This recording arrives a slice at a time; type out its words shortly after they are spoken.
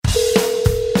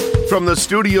From the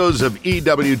studios of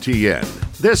EWTN,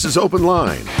 this is Open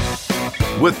Line.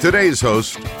 With today's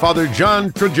host, Father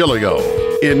John Trigilio.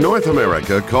 In North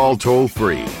America, call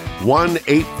toll-free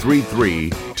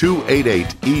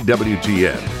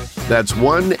 1-833-288-EWTN. That's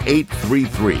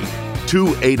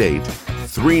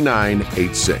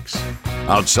 1-833-288-3986.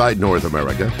 Outside North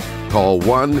America, call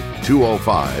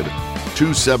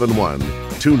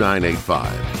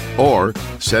 1-205-271-2985. Or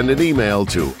send an email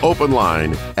to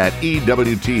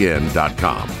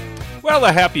openline@ewtn.com. Well,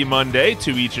 a happy Monday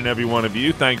to each and every one of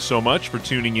you. Thanks so much for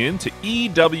tuning in to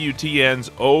EWTN's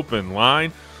Open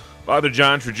Line. Father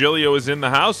John Trigilio is in the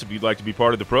house. If you'd like to be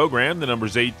part of the program, the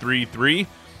number's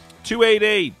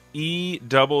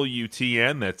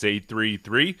 833-288-EWTN. That's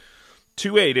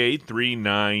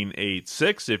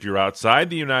 833-288-3986. If you're outside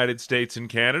the United States and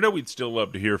Canada, we'd still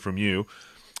love to hear from you.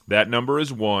 That number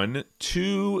is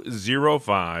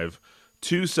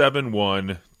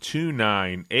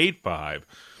 1-205-271-2985.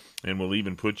 And we'll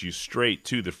even put you straight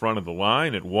to the front of the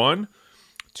line at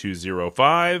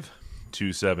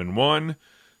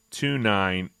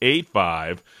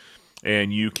 1-205-271-2985.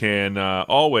 And you can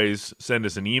always send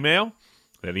us an email.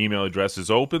 That email address is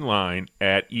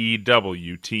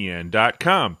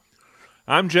openline@ewtn.com.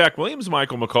 I'm Jack Williams,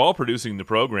 Michael McCall producing the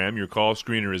program. Your call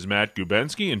screener is Matt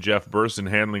Gubensky, and Jeff Burson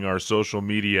handling our social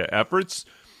media efforts.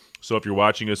 So if you're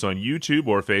watching us on YouTube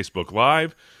or Facebook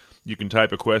Live, you can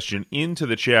type a question into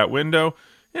the chat window,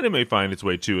 and it may find its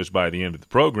way to us by the end of the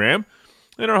program.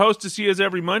 And our hostess, he is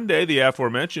every Monday, the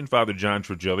aforementioned Father John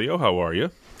Trigilio. How are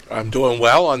you? I'm doing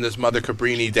well on this Mother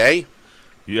Cabrini Day.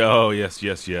 Oh, yes.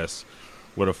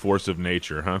 What a force of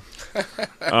nature, huh?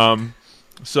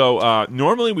 So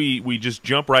normally we just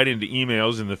jump right into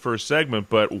emails in the first segment,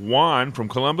 but Juan from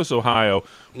Columbus, Ohio,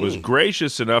 was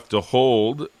gracious enough to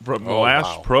hold from the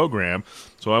last program,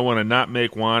 so I want to not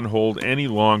make Juan hold any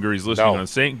longer. He's listening on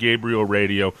St. Gabriel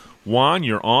Radio. Juan,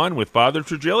 you're on with Father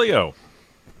Trigilio.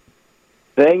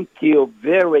 Thank you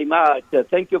very much.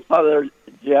 Thank you, Father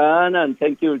John, and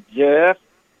thank you, Jeff,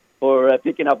 for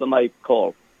picking up my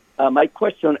call. My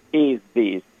question is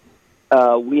this.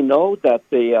 We know that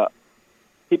the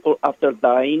people after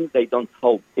dying, they don't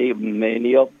hope.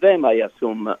 Many of them, I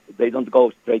assume, they don't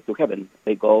go straight to heaven.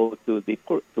 They go to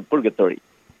purgatory.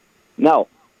 Now,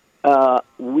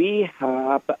 we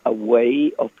have a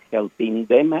way of helping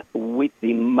them with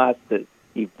the masses.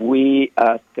 If we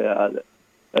ask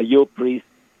you priests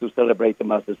to celebrate the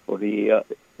masses for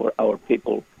our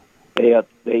people,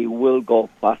 they will go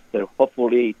faster,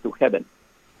 hopefully, to heaven.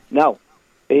 Now,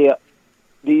 the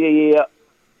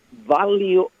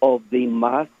value of the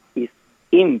Mass is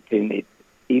infinite.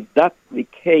 If that's the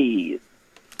case,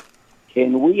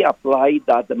 can we apply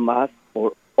that Mass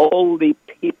for all the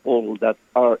people that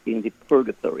are in the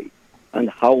purgatory? And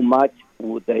how much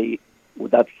would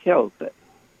that help?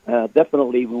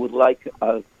 Definitely, we would like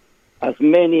as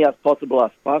many as possible,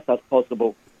 as fast as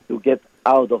possible, to get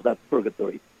out of that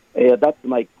purgatory. That's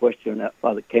my question,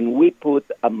 Father. Can we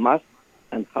put a Mass,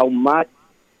 and how much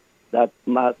that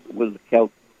Mass will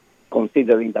help,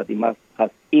 considering that the Mass has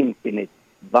infinite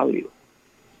value?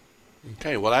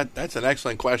 Okay, well, that's an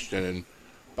excellent question. And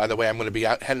by the way, I'm going to be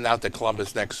heading out to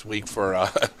Columbus next week for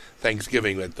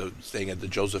Thanksgiving, staying at the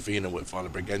Josephina with Father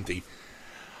Briganti.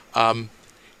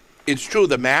 It's true,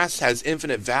 the Mass has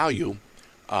infinite value,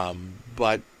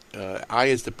 but I,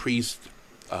 as the priest,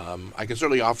 I can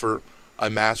certainly offer a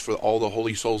Mass for all the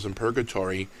holy souls in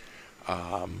purgatory,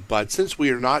 but since we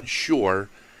are not sure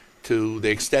to the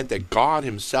extent that God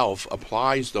himself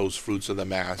applies those fruits of the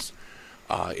Mass,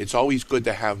 it's always good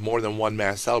to have more than one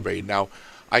Mass celebrated. Now,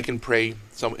 I can pray,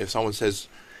 if someone says,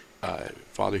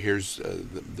 Father, here's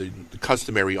the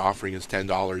customary offering is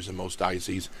 $10 in most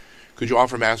dioceses. Could you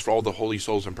offer Mass for all the holy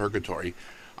souls in purgatory?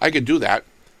 I could do that.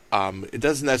 It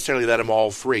doesn't necessarily let them all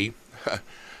free,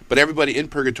 but everybody in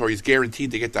purgatory is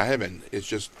guaranteed to get to heaven. It's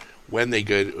just when they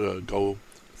go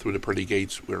through the pearly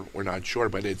gates, we're not sure,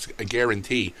 but it's a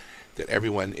guarantee that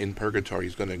everyone in purgatory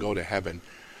is going to go to heaven.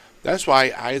 That's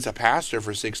why I, as a pastor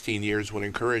for 16 years, would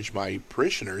encourage my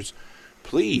parishioners,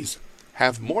 please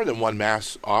have more than one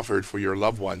Mass offered for your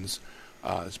loved ones,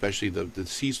 especially the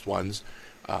deceased ones,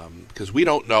 because we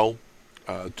don't know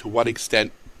to what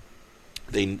extent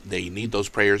they need those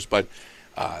prayers, but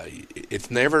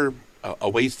it's never a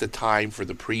waste of time for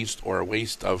the priest or a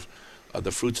waste of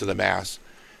the fruits of the Mass.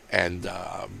 And,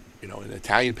 in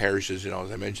Italian parishes,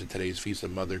 as I mentioned, today's Feast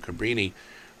of Mother Cabrini,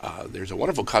 there's a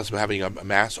wonderful custom of having a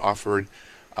Mass offered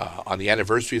on the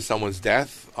anniversary of someone's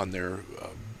death, on their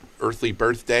earthly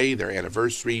birthday, their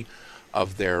anniversary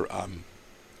of their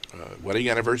wedding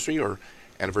anniversary, or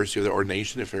anniversary of their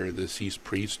ordination if they're a deceased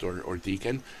priest or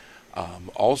deacon.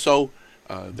 Also,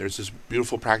 there's this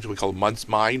beautiful practice we call month's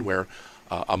mind, where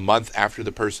a month after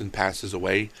the person passes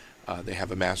away, they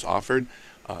have a Mass offered.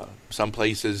 Some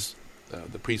places,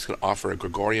 the priest can offer a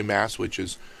Gregorian Mass, which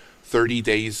is 30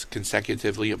 days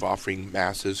consecutively of offering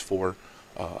Masses for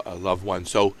a loved one.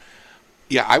 So,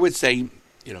 yeah, I would say,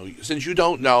 since you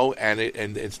don't know and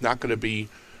it's not going to be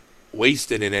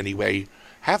wasted in any way,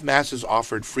 have Masses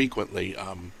offered frequently.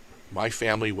 My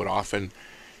family would often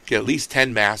get at least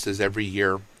 10 Masses every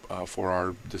year for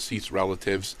our deceased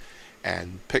relatives,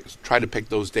 and try to pick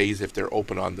those days if they're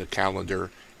open on the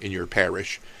calendar in your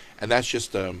parish. And that's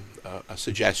just a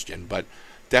suggestion, but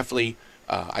definitely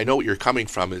I know what you're coming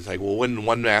from. Is like, well, wouldn't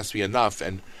one Mass be enough?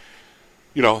 And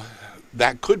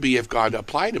that could be if God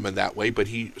applied him in that way, but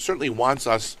he certainly wants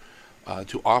us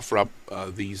to offer up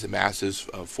these Masses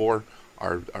for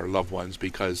our loved ones,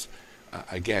 because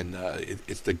again,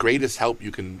 it's the greatest help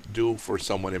you can do for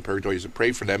someone in purgatory is to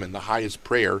pray for them, and the highest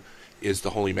prayer is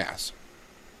the Holy Mass.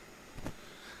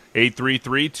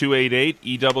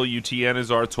 833-288-EWTN is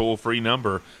our toll-free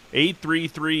number,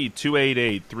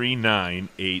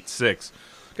 833-288-3986.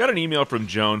 Got an email from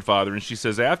Joan, Father, and she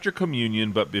says, after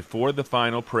communion but before the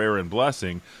final prayer and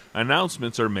blessing,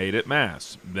 announcements are made at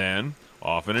Mass. Then,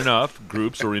 often enough,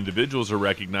 groups or individuals are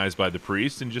recognized by the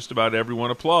priest, and just about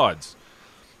everyone applauds.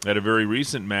 At a very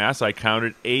recent Mass, I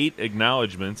counted 8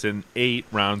 acknowledgments and 8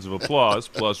 rounds of applause,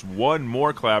 plus 1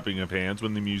 more clapping of hands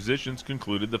when the musicians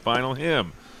concluded the final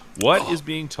hymn. What is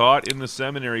being taught in the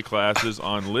seminary classes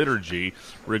on liturgy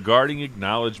regarding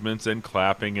acknowledgments and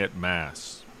clapping at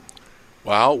Mass?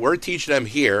 Well, we're teaching them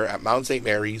here at Mount St.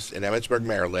 Mary's in Emmitsburg,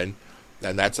 Maryland,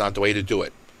 and that's not the way to do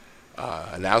it.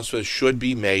 Announcements should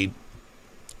be made.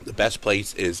 The best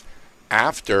place is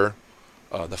after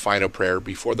the final prayer,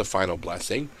 before the final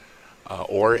blessing,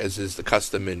 or as is the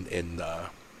custom in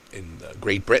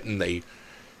Great Britain, they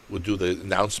would do the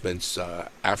announcements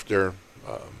after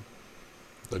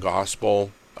the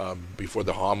Gospel, before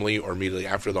the homily, or immediately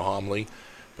after the homily,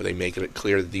 but they make it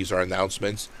clear that these are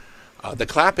announcements. The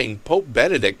clapping, Pope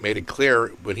Benedict made it clear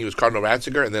when he was Cardinal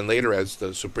Ratzinger, and then later as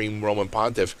the Supreme Roman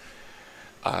Pontiff,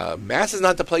 Mass is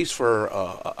not the place for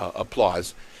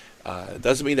applause. It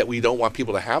doesn't mean that we don't want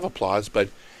people to have applause, but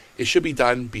it should be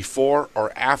done before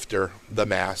or after the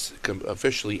Mass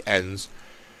officially ends.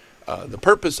 The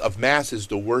purpose of Mass is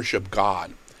to worship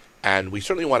God, and we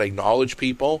certainly want to acknowledge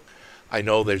people. I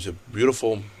know there's a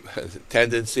beautiful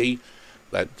tendency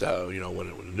that, when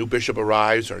a new bishop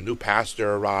arrives or a new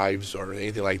pastor arrives or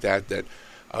anything like that, that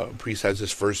a priest has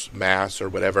his first Mass or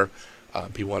whatever,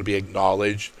 people want to be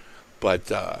acknowledged.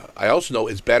 But I also know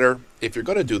it's better, if you're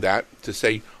going to do that, to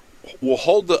say, we'll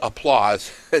hold the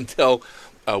applause until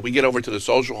we get over to the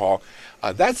social hall.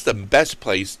 That's the best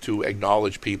place to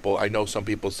acknowledge people. I know some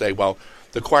people say, well,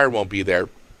 the choir won't be there.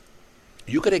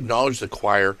 You can acknowledge the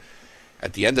choir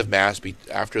at the end of Mass,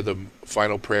 after the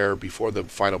final prayer, before the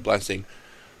final blessing.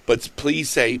 But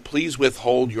please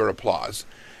withhold your applause.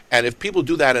 And if people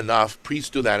do that enough,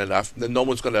 priests do that enough, then no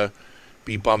one's going to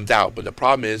be bummed out. But the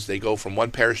problem is they go from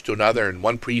one parish to another, and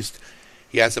one priest,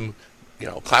 he has them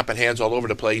clapping hands all over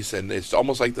the place, and it's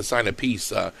almost like the sign of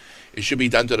peace. It should be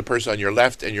done to the person on your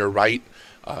left and your right,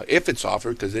 if it's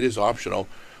offered, because it is optional.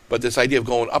 But this idea of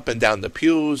going up and down the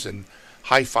pews and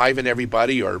high-fiving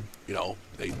everybody, or, now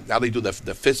they do the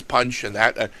fist punch and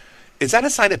that. Is that a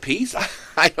sign of peace?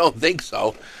 I don't think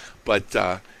so.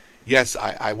 But, yes,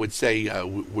 I would say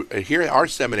here at our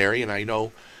seminary, and I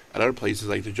know at other places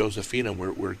like the Josephina,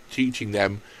 we're teaching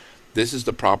them this is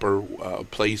the proper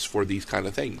place for these kind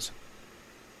of things.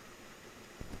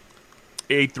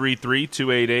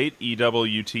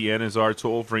 833-288-EWTN is our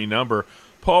toll-free number.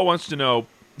 Paul wants to know,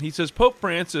 he says, Pope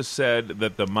Francis said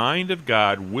that the mind of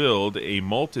God willed a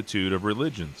multitude of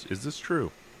religions. Is this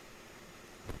true?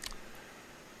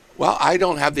 Well, I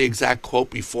don't have the exact quote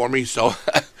before me, so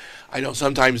I know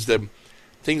sometimes the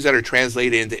things that are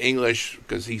translated into English,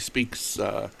 because he speaks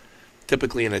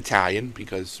typically in Italian,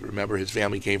 because remember his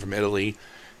family came from Italy,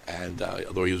 and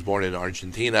although he was born in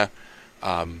Argentina,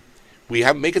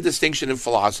 we make a distinction in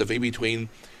philosophy between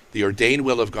the ordained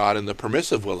will of God and the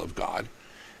permissive will of God.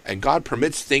 And God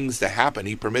permits things to happen.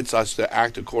 He permits us to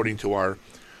act according to our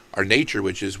nature,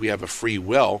 which is we have a free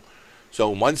will.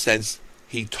 So in one sense,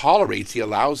 he tolerates, he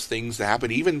allows things to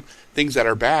happen, even things that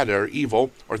are bad or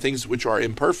evil, or things which are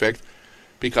imperfect,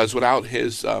 because without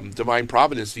his divine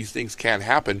providence, these things can't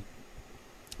happen.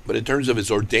 But in terms of his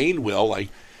ordained will, like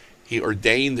he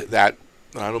ordained that,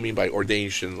 I don't mean by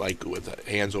ordination like with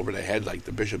hands over the head like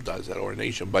the bishop does at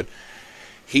ordination, but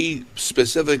he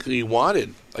specifically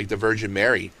wanted, like the Virgin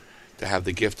Mary, to have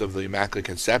the gift of the Immaculate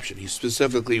Conception. He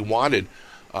specifically wanted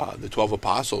the 12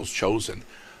 apostles chosen.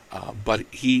 But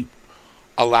he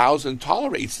allows and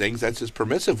tolerates things. That's his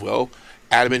permissive will.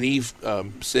 Adam and Eve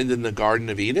sinned in the Garden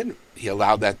of Eden. He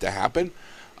allowed that to happen.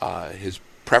 His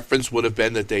preference would have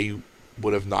been that they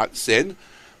would have not sinned,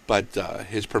 but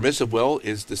his permissive will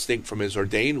is distinct from his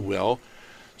ordained will.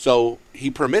 So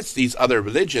he permits these other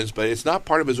religions, but it's not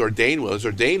part of his ordained will. His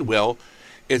ordained will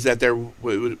is that there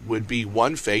would be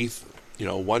one faith,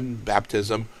 one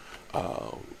baptism,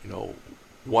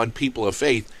 one people of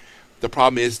faith. The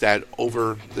problem is that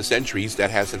over the centuries,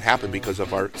 that hasn't happened because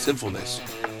of our sinfulness.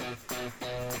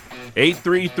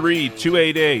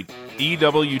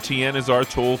 833-288-EWTN is our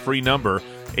toll-free number.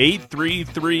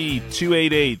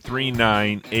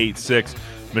 833-288-3986.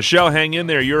 Michelle, hang in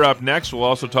there. You're up next. We'll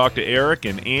also talk to Eric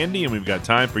and Andy, and we've got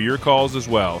time for your calls as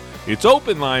well. It's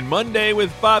Open Line Monday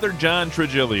with Father John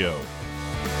Trigilio.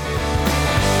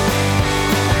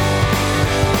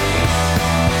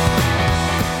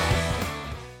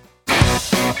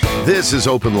 This is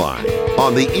Open Line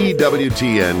on the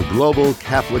EWTN Global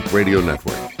Catholic Radio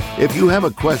Network. If you have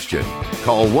a question,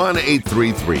 call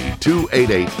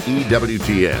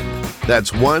 1-833-288-EWTN.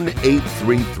 That's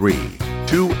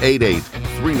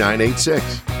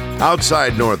 1-833-288-3986.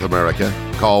 Outside North America,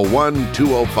 call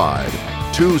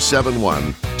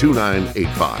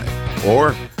 1-205-271-2985.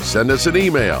 Or send us an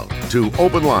email to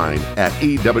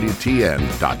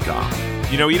openline@EWTN.com.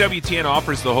 EWTN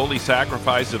offers the Holy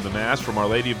Sacrifice of the Mass from Our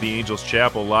Lady of the Angels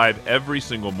Chapel live every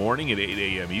single morning at 8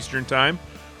 a.m. Eastern Time.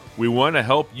 We want to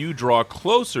help you draw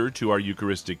closer to our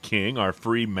Eucharistic King. Our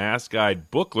free Mass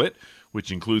Guide booklet,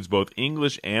 which includes both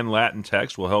English and Latin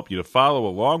text, will help you to follow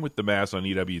along with the Mass on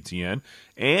EWTN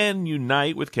and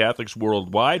unite with Catholics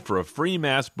worldwide. For a free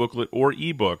Mass booklet or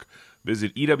ebook,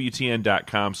 visit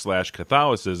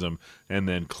EWTN.com/Catholicism and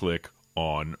then click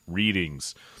on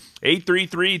Readings.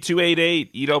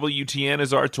 833-288-EWTN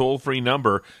is our toll-free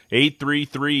number,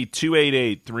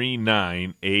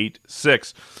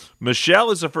 833-288-3986. Michelle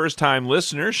is a first-time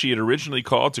listener. She had originally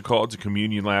called to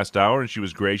communion last hour, and she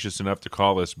was gracious enough to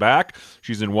call us back.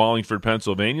 She's in Wallingford,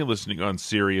 Pennsylvania, listening on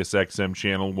Sirius XM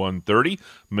Channel 130.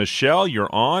 Michelle,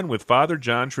 you're on with Father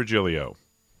John Trigilio.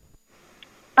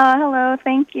 Hello,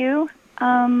 thank you.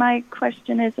 My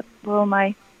question is,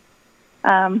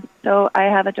 so I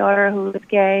have a daughter who is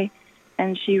gay,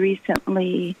 and she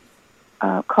recently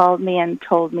called me and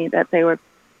told me that they were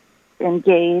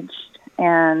engaged,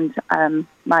 and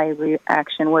my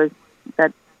reaction was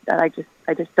that I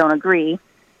just don't agree,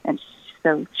 and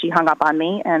so she hung up on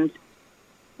me, and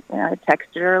I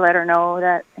texted her, let her know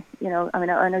that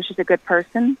I know she's a good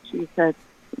person. She's a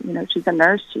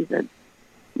nurse. She's a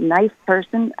nice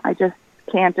person. I just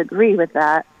can't agree with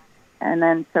that, and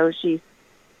then so she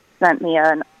sent me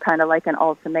a kind of like an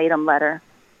ultimatum letter,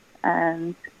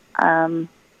 and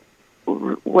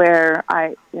where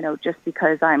I, just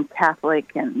because I'm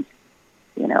Catholic, and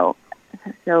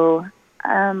so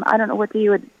I don't know, what do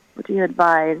you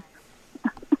advise?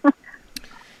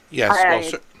 Yes,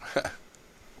 I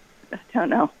don't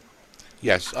know.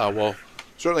 Yes, well,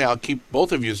 certainly I'll keep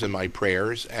both of you in my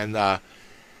prayers, and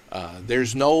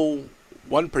there's no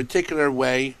one particular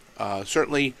way.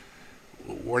 Certainly,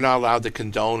 we're not allowed to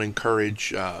condone,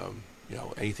 encourage,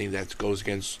 anything that goes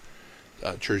against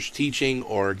church teaching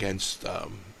or against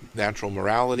natural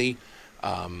morality.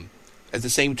 At the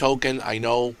same token, I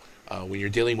know when you're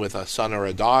dealing with a son or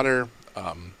a daughter,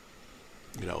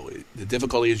 the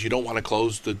difficulty is you don't want to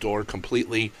close the door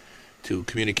completely to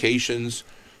communications.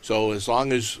 So as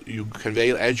long as you convey,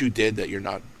 as you did, that you're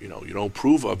not, you don't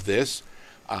approve of this,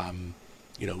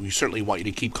 we certainly want you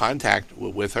to keep contact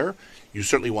with her. You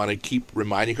certainly want to keep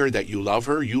reminding her that you love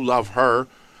her. You love her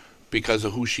because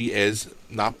of who she is,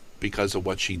 not because of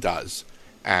what she does.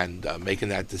 And making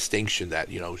that distinction that,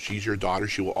 she's your daughter.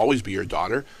 She will always be your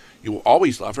daughter. You will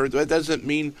always love her. That doesn't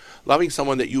mean loving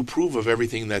someone that you approve of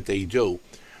everything that they do.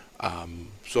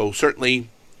 So certainly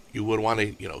you would want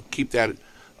to, keep that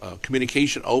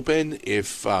communication open.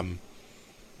 If,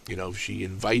 if she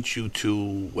invites you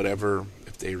to whatever,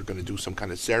 if they're going to do some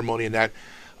kind of ceremony in that,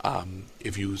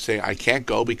 if you say, I can't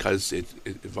go because it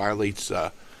violates,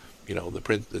 the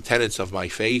tenets of my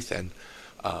faith and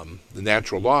the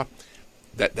natural law,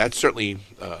 that's certainly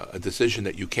a decision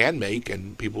that you can make,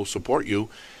 and people will support you.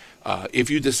 If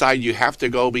you decide you have to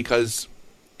go because,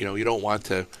 you don't want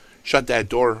to shut that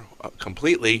door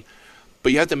completely,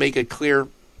 but you have to make it clear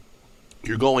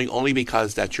you're going only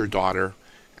because that's your daughter.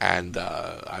 And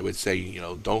I would say,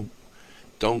 don't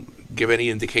give any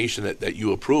indication that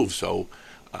you approve. So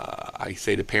I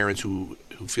say to parents who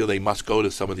feel they must go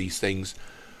to some of these things,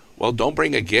 well, don't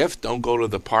bring a gift. Don't go to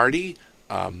the party.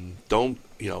 Don't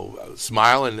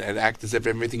smile and act as if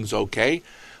everything's okay.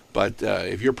 But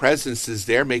if your presence is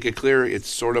there, make it clear it's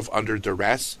sort of under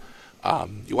duress.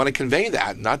 You want to convey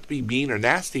that, not to be mean or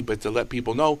nasty, but to let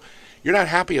people know you're not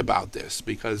happy about this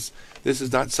because this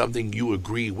is not something you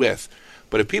agree with.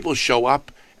 But if people show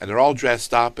up and they're all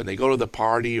dressed up and they go to the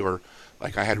party, or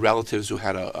like I had relatives who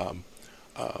had a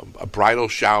bridal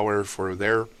shower for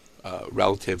their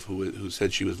relative who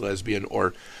said she was lesbian,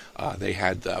 or they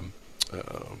had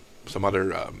some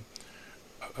other, I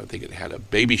think it had a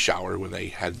baby shower when they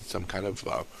had some kind of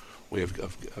way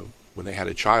of when they had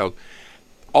a child.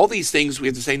 All these things we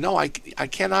have to say, no, I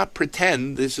cannot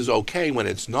pretend this is okay when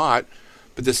it's not.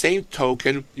 But the same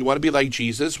token, you want to be like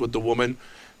Jesus with the woman,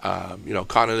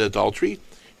 caught in adultery.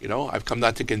 I've come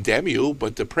not to condemn you,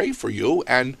 but to pray for you.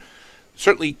 And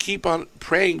certainly keep on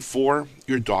praying for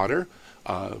your daughter.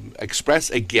 Express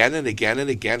again and again and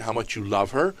again how much you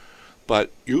love her.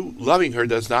 But you loving her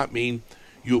does not mean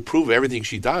you approve of everything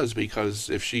she does, because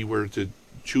if she were to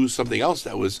choose something else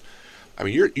that was,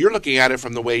 you're looking at it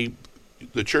from the way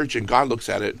the church and God looks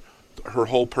at it, her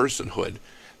whole personhood.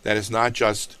 That is not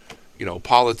just,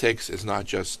 politics, it's not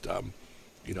just,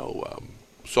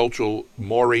 social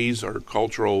mores or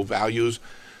cultural values,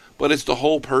 but it's the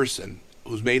whole person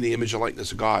who's made in the image and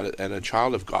likeness of God and a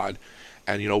child of God.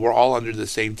 And, we're all under the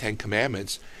same 10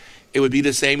 commandments. It would be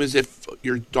the same as if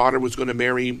your daughter was going to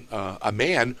marry a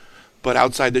man, but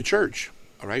outside the church.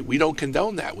 All right. We don't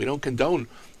condone that. We don't condone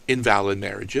invalid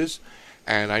marriages.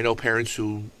 And I know parents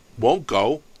who won't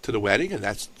go to the wedding, and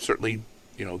that's certainly,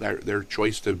 their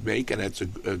choice to make, and it's a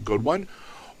good one.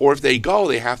 Or if they go,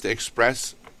 they have to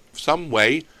express some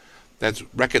way that's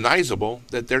recognizable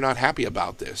that they're not happy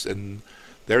about this, and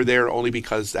they're there only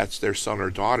because that's their son or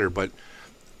daughter. But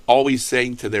always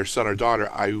saying to their son or daughter,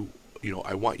 I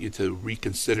want you to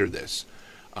reconsider this.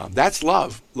 That's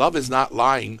love. Love is not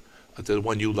lying to the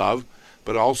one you love,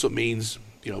 but it also means,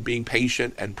 being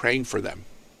patient and praying for them.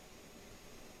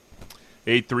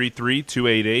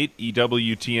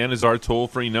 833-288-EWTN is our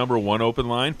toll-free number. One open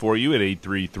line for you at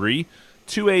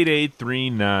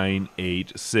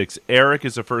 833-288-3986. Eric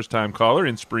is a first-time caller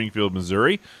in Springfield,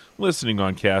 Missouri, listening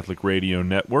on Catholic Radio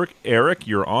Network. Eric,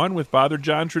 you're on with Father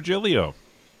John Trigilio.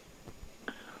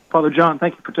 Father John,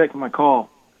 thank you for taking my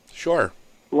call. Sure.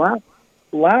 Last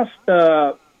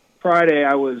Friday,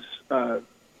 I was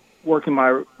working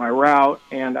my route,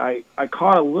 and I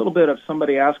caught a little bit of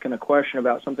somebody asking a question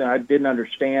about something I didn't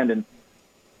understand, and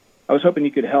I was hoping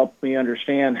you could help me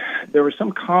understand. There was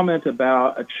some comment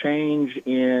about a change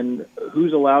in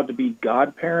who's allowed to be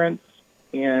godparents,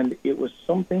 and it was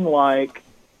something like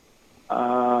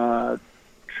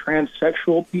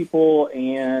transsexual people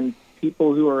and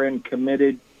people who are in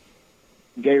committed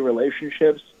gay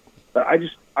relationships. But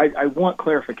I want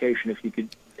clarification if you could,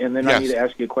 and then yes. I need to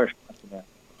ask you a question after that.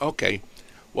 Okay.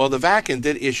 Well, the Vatican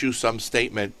did issue some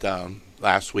statement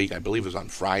last week, I believe it was on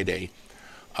Friday,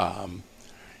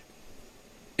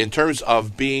 in terms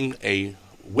of being a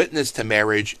witness to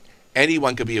marriage.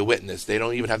 Anyone could be a witness. They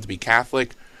don't even have to be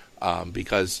Catholic,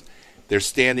 because they're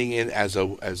standing in as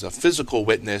a physical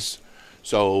witness.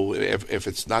 So if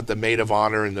it's not the maid of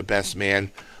honor and the best man,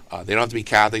 they don't have to be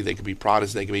Catholic. They could be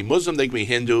Protestant. They could be Muslim. They could be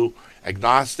Hindu,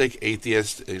 agnostic,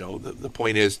 atheist. The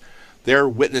point is, they're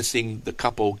witnessing the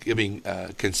couple giving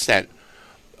consent.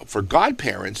 For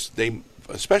godparents,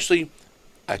 especially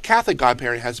a Catholic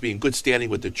godparent, has to be in good standing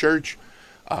with the church,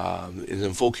 is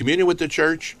in full communion with the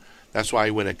church. That's why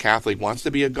when a Catholic wants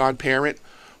to be a godparent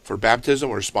for baptism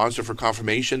or sponsor for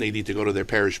confirmation, they need to go to their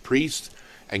parish priest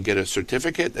and get a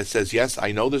certificate that says, yes,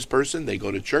 I know this person. They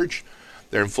go to church.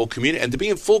 They're in full communion. And to be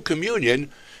in full communion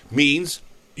means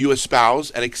you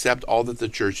espouse and accept all that the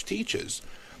church teaches.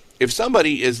 If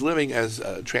somebody is living as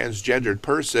a transgendered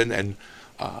person and,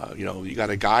 you got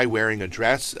a guy wearing a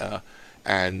dress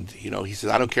and, he says,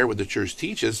 I don't care what the church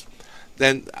teaches,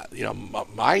 then,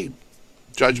 my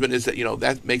judgment is that,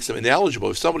 that makes them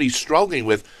ineligible. If somebody's struggling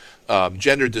with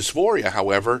gender dysphoria,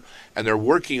 however, and they're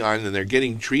working on and they're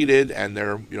getting treated and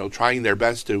they're, trying their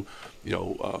best to,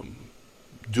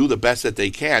 do the best that they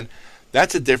can,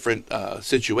 that's a different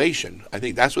situation. I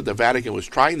think that's what the Vatican was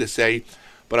trying to say,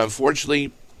 but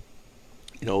unfortunately,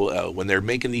 when they're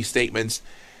making these statements,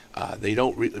 they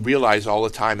don't realize all the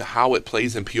time how it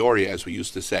plays in Peoria, as we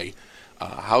used to say.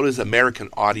 How does American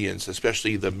audience,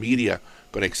 especially the media,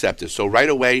 going to accept it? So right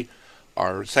away,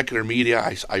 our secular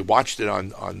media, I watched it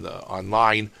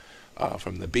online,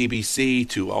 from the BBC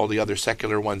to all the other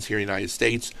secular ones here in the United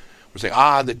States. We're saying,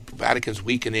 the Vatican's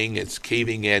weakening, it's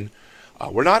caving in.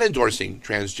 We're not endorsing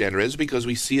transgenderism because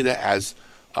we see that as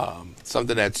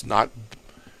something that's not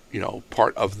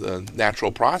part of the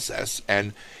natural process.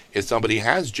 And if somebody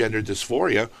has gender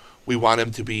dysphoria, we want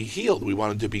them to be healed. We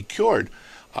want them to be cured.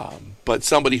 But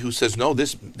somebody who says, no,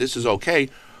 this is okay,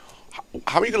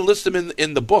 how are you going to list them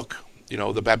in the book,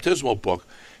 the baptismal book?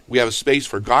 We have a space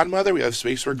for godmother. We have a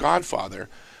space for godfather.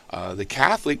 The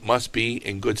Catholic must be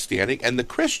in good standing. And the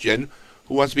Christian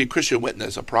who wants to be a Christian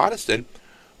witness, a Protestant,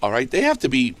 all right, they have to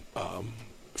be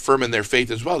firm in their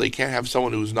faith as well. They can't have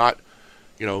someone who's not,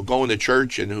 going to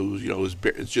church and who's,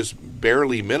 is just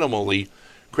barely minimally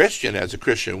Christian as a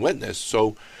Christian witness.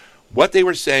 So what they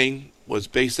were saying was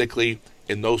basically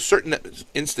in those certain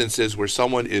instances where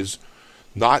someone is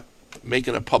not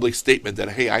making a public statement that,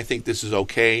 hey, I think this is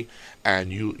okay,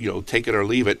 and you take it or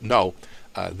leave it. No,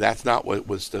 that's not what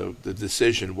was the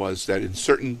decision. Was that in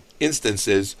certain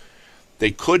instances they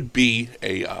could be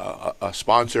a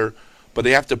sponsor, but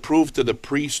they have to prove to the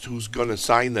priest who's going to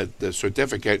sign the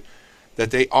certificate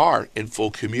that they are in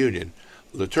full communion,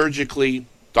 liturgically,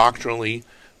 doctrinally,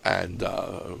 and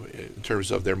in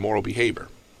terms of their moral behavior.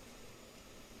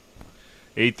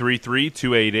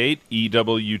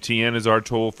 833-288-EWTN is our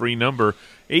toll-free number,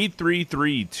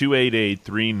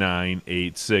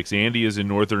 833-288-3986. Andy is in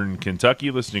northern Kentucky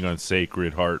listening on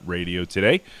Sacred Heart Radio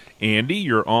today. Andy,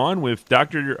 you're on with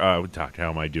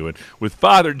with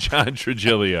Father John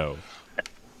Trigilio.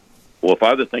 Well,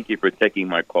 Father, thank you for taking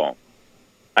my call.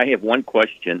 I have one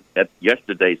question. At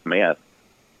yesterday's Mass,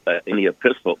 in the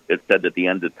epistle, it said at the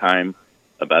end of time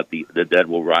about the dead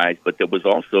will rise, but it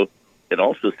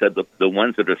also said that the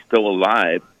ones that are still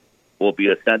alive will be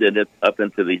ascended up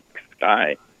into the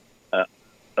sky.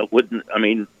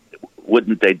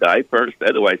 Wouldn't they die first?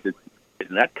 Otherwise,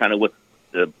 isn't that kind of what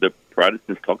the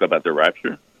Protestants talk about the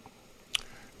rapture?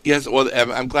 Yes, well,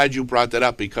 I'm glad you brought that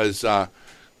up because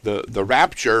the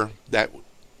rapture that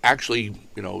actually,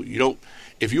 you don't.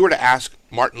 If you were to ask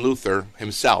Martin Luther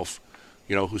himself,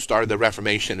 who started the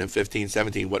Reformation in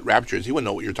 1517, what rapture is, he wouldn't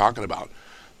know what you're talking about.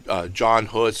 John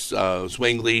Hus,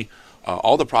 Zwingli,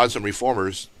 all the Protestant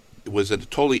reformers, it was a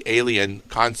totally alien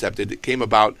concept. It came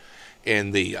about in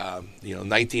the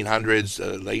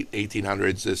 1900s, late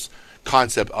 1800s, this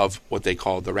concept of what they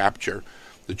call the rapture.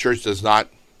 The church does not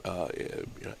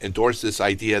endorse this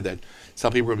idea that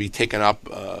some people are going to be taken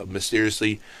up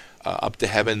mysteriously up to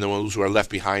heaven. The ones who are left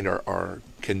behind are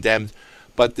condemned.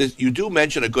 But you do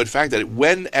mention a good fact that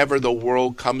whenever the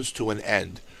world comes to an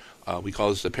end, we call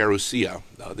this the parousia,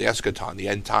 the eschaton, the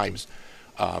end times.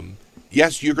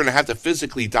 Yes, you're going to have to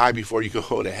physically die before you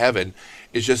go to heaven.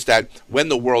 It's just that when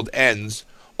the world ends,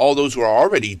 all those who are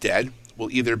already dead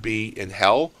will either be in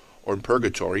hell or in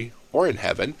purgatory or in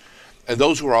heaven. And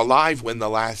those who are alive when the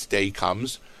last day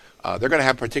comes, they're going to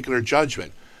have particular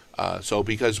judgment. So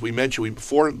because we mentioned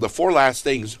the four last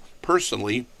things,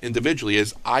 personally, individually,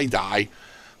 is I die,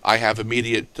 I have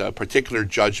immediate particular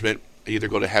judgment, either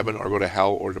go to heaven or go to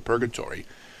hell or to purgatory.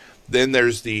 Then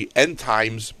there's the end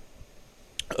times,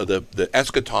 the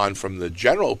eschaton from the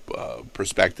general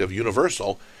perspective,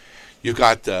 universal. You've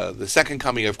got the second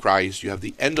coming of Christ, you have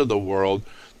the end of the world,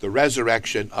 the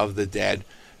resurrection of the dead,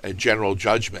 and general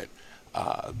judgment.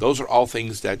 Those are all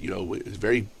things that, is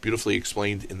very beautifully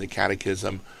explained in the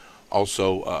Catechism.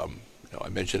 Also, I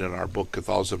mentioned in our book,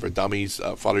 Catholicism for Dummies,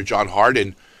 Father John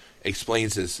Hardin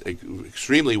explains this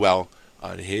extremely well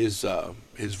on his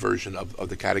version of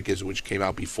the Catechism, which came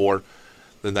out before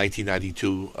the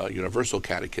 1992 Universal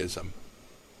Catechism.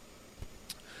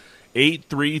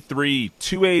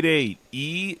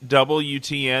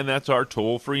 833-288-EWTN, that's our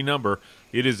toll-free number.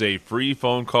 It is a free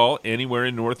phone call anywhere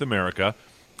in North America.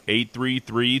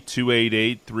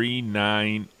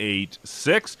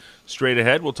 833-288-3986. Straight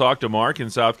ahead, we'll talk to Mark in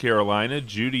South Carolina,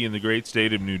 Judy in the great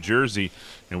state of New Jersey,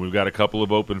 and we've got a couple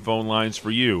of open phone lines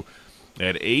for you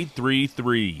at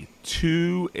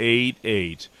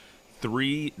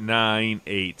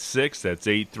 833-288-3986. That's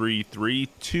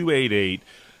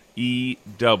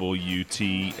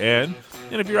 833-288-EWTN.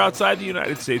 And if you're outside the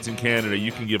United States and Canada,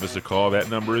 you can give us a call. That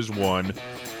number is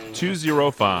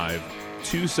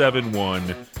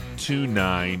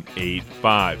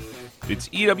 1-205-271-2985. It's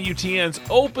EWTN's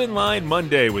Open Line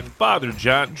Monday with Father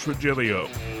John Trigilio.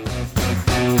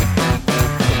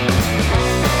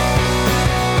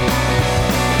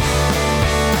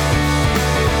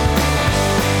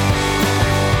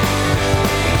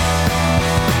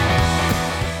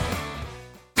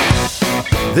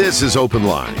 This is Open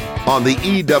Line on the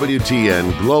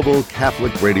EWTN Global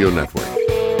Catholic Radio Network.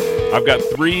 I've got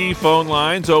 3 phone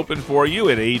lines open for you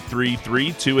at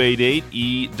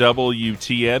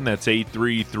 833-288-EWTN. That's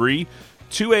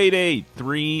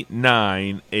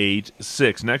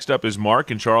 833-288-3986. Next up is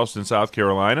Mark in Charleston, South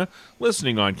Carolina,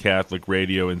 listening on Catholic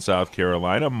Radio in South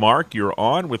Carolina. Mark, you're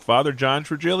on with Father John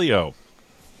Trigilio.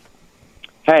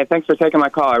 Hey, thanks for taking my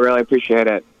call. I really appreciate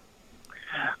it.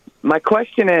 My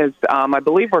question is, I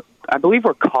believe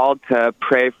we're called to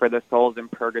pray for the souls in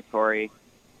purgatory,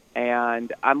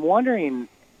 and I'm wondering,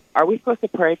 are we supposed to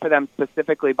pray for them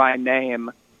specifically by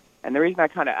name? And the reason I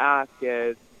kind of ask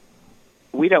is,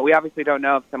 we obviously don't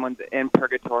know if someone's in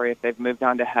purgatory, if they've moved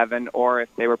on to heaven, or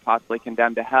if they were possibly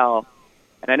condemned to hell.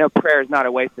 And I know prayer is not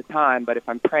a waste of time, but if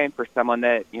I'm praying for someone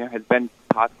that has been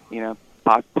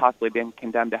possibly been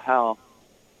condemned to hell,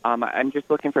 I'm just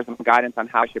looking for some guidance on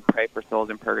how I should pray for souls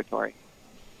in purgatory.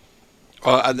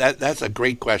 That's a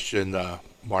great question,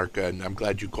 Mark, and I'm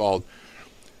glad you called.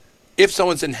 If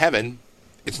someone's in heaven,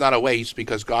 it's not a waste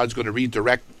because God's going to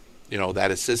redirect,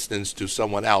 that assistance to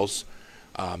someone else,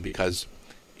 because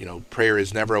prayer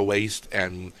is never a waste,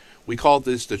 and we call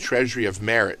this the treasury of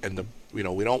merit. And we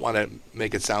don't want to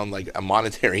make it sound like a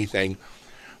monetary thing,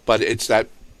 but it's that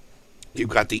you've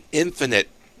got the infinite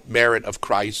merit of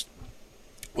Christ,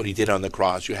 what he did on the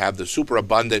cross. You have the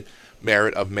superabundant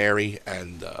merit of Mary,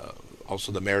 and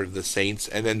also the merit of the saints,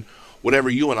 and then whatever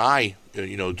you and I,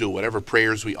 do, whatever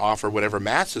prayers we offer, whatever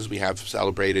masses we have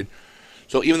celebrated.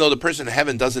 So even though the person in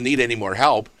heaven doesn't need any more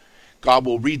help, God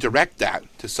will redirect that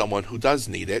to someone who does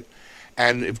need it.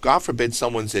 And if, God forbid,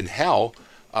 someone's in hell,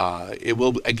 it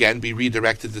will again be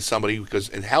redirected to somebody, because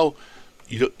in hell,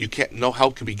 you can't. No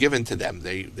help can be given to them.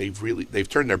 They've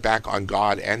turned their back on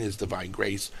God and His divine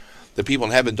grace. The people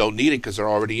in heaven don't need it because they're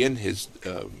already in His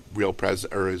real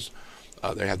presence, or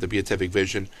they have the beatific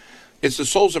vision. It's the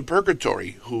souls in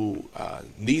purgatory who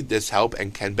need this help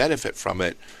and can benefit from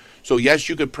it. So yes,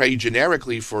 you could pray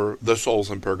generically for the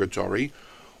souls in purgatory,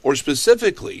 or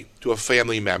specifically to a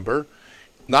family member,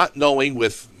 not knowing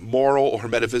with moral or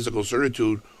metaphysical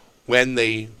certitude when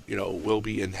they, will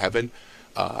be in heaven.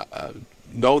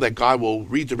 Know that God will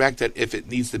redirect it if it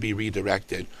needs to be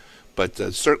redirected. But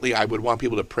certainly I would want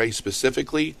people to pray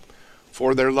specifically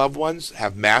for their loved ones,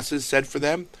 have masses said for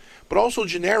them, but also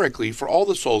generically for all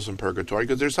the souls in purgatory,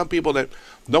 because there's some people that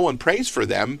no one prays for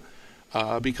them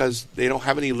because they don't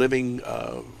have any living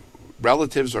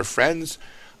relatives or friends.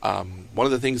 One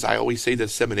of the things I always say to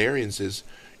seminarians is,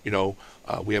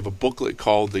 we have a booklet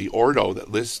called the Ordo that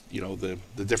lists,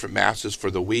 the different masses for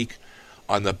the week.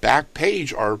 On the back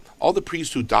page are all the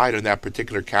priests who died on that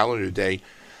particular calendar day.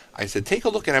 I said, take a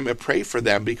look at them and pray for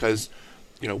them, because,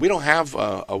 we don't have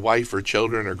a wife or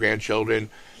children or grandchildren.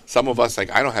 Some of us, I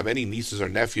don't have any nieces or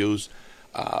nephews.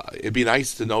 It'd be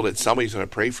nice to know that somebody's going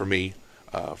to pray for me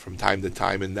from time to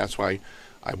time, and that's why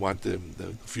I want the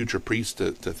future priests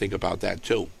to think about that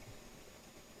too.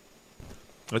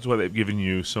 That's why they've given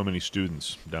you so many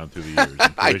students down through the years.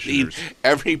 And I need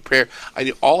every prayer. I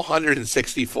need all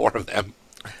 164 of them.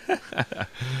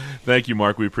 Thank you,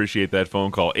 Mark. We appreciate that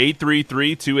phone call.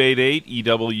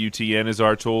 833-288-EWTN is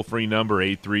our toll-free number,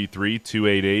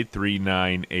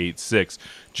 833-288-3986.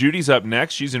 Judy's up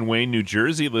next. She's in Wayne, New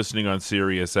Jersey, listening on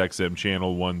Sirius XM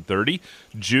Channel 130.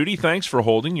 Judy, thanks for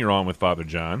holding. You're on with Father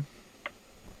John.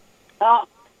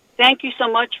 Thank you so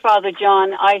much, Father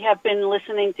John. I have been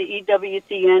listening to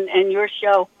EWTN and your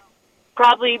show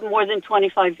probably more than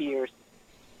 25 years.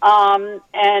 And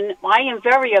I am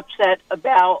very upset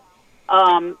about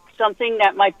something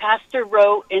that my pastor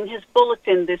wrote in his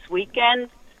bulletin this weekend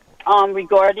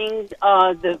regarding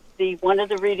the one of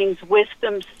the readings,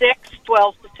 Wisdom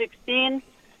 6:12-16,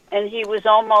 and he was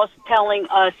almost telling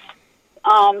us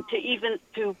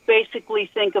to basically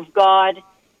think of God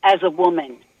as a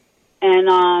woman. And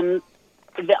I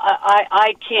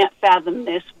can't fathom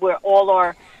this, where all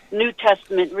our New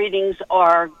Testament readings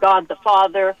are God the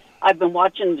Father. I've been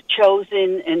watching The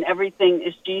Chosen, and everything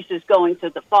is Jesus going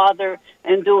to the Father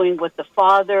and doing what the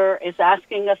Father is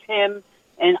asking of him.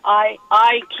 And I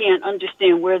can't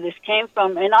understand where this came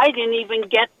from, and I didn't even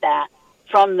get that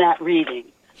from that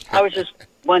reading. I was just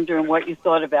wondering what you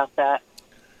thought about that.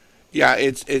 Yeah,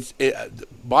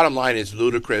 bottom line is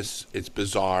ludicrous, it's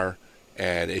bizarre,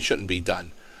 and it shouldn't be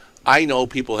done. I know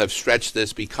people have stretched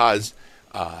this because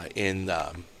in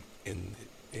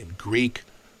Greek,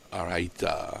 all right,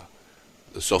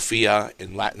 Sophia,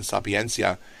 in Latin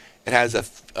Sapientia, it has a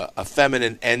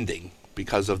feminine ending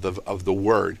because of the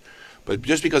word. But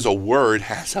just because a word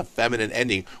has a feminine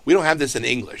ending, we don't have this in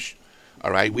English.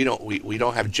 All right, we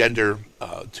don't have gender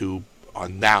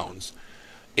on nouns.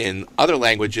 In other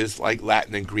languages like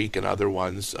Latin and Greek and other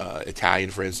ones,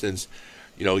 Italian, for instance,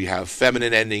 you have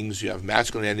feminine endings, you have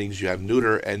masculine endings, you have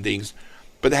neuter endings,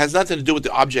 but it has nothing to do with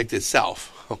the object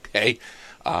itself. Okay,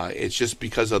 It's just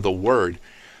because of the Word.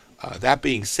 That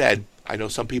being said, I know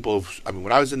some people,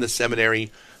 when I was in the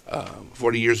seminary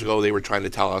 40 years ago, they were trying to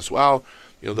tell us, well,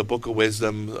 the Book of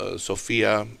Wisdom,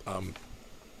 Sophia,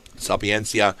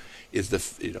 Sapientia, is the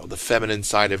feminine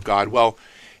side of God. Well,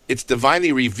 it's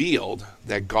divinely revealed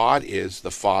that God is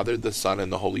the Father, the Son,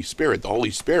 and the Holy Spirit. The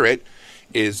Holy Spirit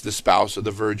is the spouse of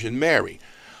the Virgin Mary.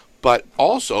 But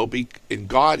also, in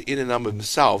God, in and of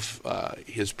himself,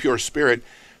 his pure spirit,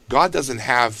 God doesn't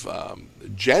have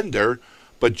gender,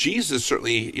 but Jesus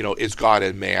certainly, is God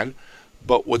and man.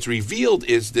 But what's revealed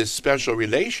is this special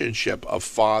relationship of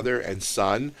Father and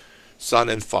Son, Son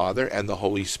and Father, and the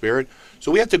Holy Spirit.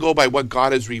 So we have to go by what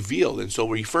God has revealed. And so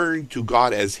referring to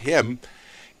God as him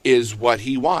is what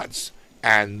he wants.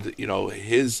 And,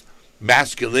 his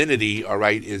masculinity, all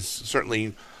right, is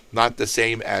certainly not the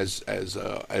same as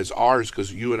ours,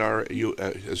 because you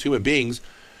as human beings,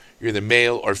 you're either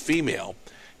male or female.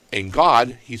 In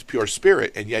God, he's pure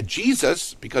spirit. And yet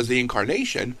Jesus, because of the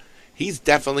incarnation, he's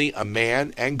definitely a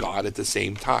man and God at the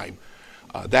same time.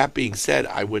 That being said,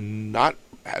 I would not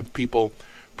have people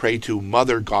pray to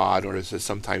Mother God, or as I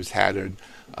sometimes had,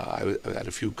 I was at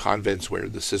a few convents where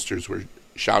the sisters were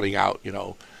shouting out,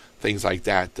 things like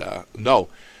that. No,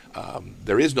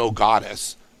 there is no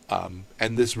goddess.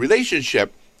 And this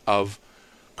relationship of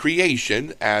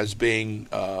creation as being,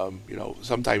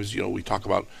 sometimes, we talk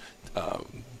about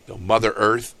Mother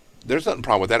Earth. There's nothing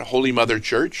wrong with that. Holy Mother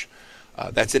Church,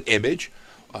 that's an image.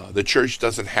 The church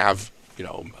doesn't have,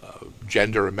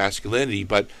 gender or masculinity,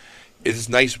 but it is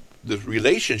nice, the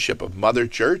relationship of Mother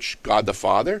Church, God the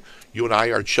Father. You and I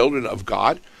are children of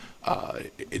God.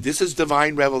 This is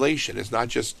divine revelation. It's not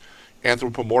just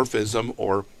anthropomorphism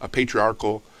or a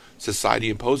patriarchal society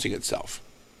imposing itself.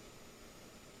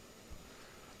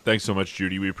 Thanks so much,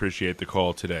 Judy. We appreciate the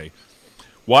call today.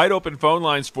 Wide open phone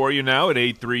lines for you now at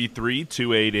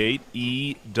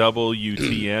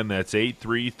 833-288-EWTN. That's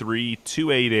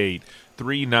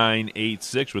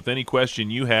 833-288-3986 with any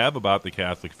question you have about the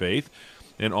Catholic faith.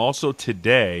 And also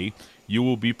today, you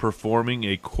will be performing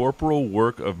a corporal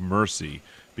work of mercy,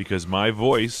 because my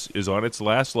voice is on its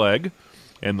last leg,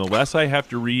 and the less I have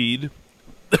to read,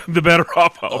 the better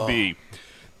off I'll be.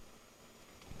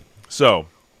 So,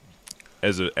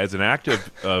 as an act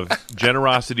of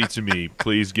generosity to me,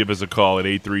 please give us a call at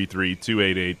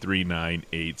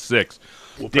 833-288-3986.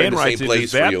 We'll pray in the same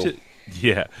place for you.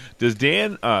 Yeah.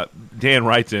 Dan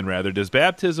writes in, does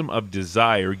baptism of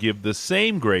desire give the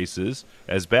same graces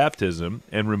as baptism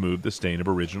and remove the stain of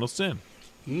original sin?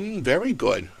 Very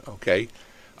good. Okay.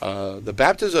 The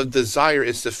baptism of desire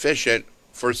is sufficient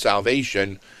for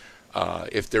salvation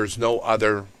if there's no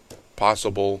other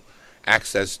possible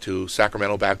access to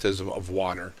sacramental baptism of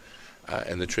water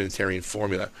and the Trinitarian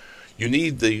formula. You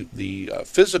need the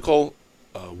physical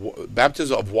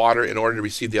baptism of water in order to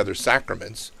receive the other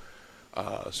sacraments.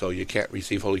 So you can't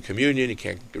receive Holy Communion, you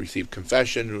can't receive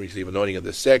confession, receive anointing of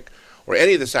the sick, or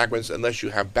any of the sacraments unless you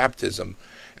have baptism,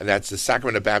 and that's the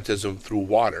sacrament of baptism through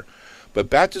water. But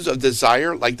baptism of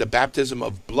desire, like the baptism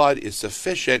of blood, is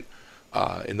sufficient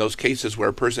in those cases where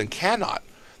a person cannot.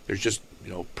 They're just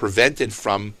prevented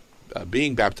from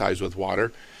being baptized with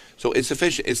water. So it's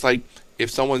sufficient. It's like if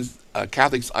someone's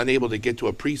Catholic's unable to get to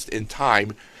a priest in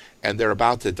time and they're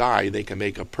about to die, they can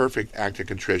make a perfect act of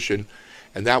contrition,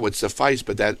 and that would suffice.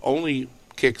 But that only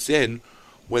kicks in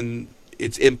when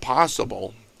it's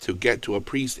impossible to get to a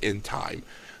priest in time.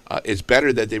 It's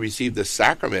better that they receive the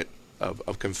sacrament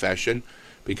of confession,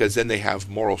 because then they have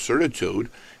moral certitude,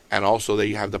 and also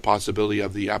they have the possibility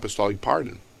of the apostolic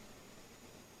pardon.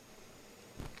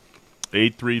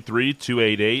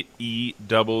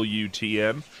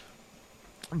 833-288-EWTN.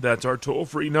 That's our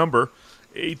toll-free number,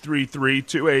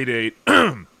 833-288,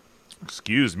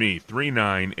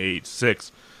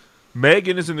 3986.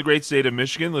 Megan is in the great state of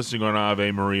Michigan, listening on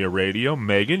Ave Maria Radio.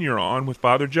 Megan, you're on with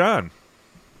Father John.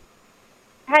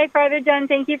 Hi, Father John.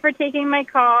 Thank you for taking my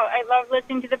call. I love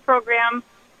listening to the program.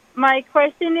 My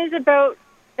question is about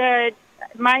the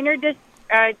minor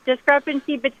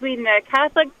discrepancy between the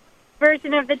Catholic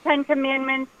version of the Ten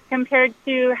Commandments compared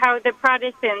to how the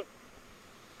Protestants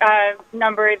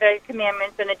number the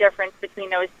commandments and the difference between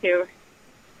those two.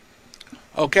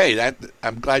 Okay,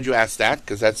 I'm glad you asked that,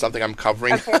 because that's something I'm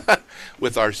covering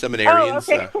with our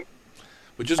seminarians,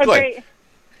 which is good. Great.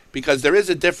 Because there is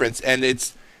a difference, and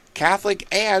it's Catholic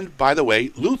and, by the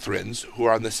way, Lutherans, who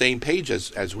are on the same page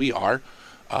as we are.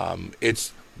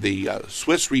 It's the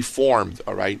Swiss Reformed,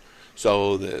 all right?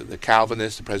 So the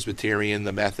Calvinist, the Presbyterian,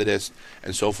 the Methodist,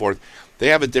 and so forth, they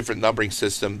have a different numbering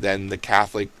system than the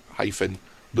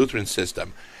Catholic-Lutheran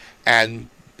system. And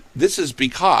this is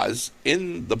because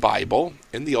in the Bible,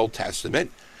 in the Old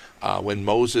Testament, when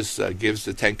Moses gives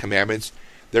the Ten Commandments,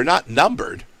 they're not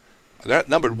numbered. They're not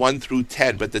numbered 1 through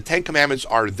 10, but the Ten Commandments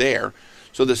are there.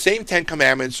 So the same Ten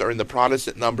Commandments are in the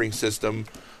Protestant numbering system,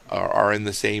 are in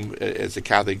the same as the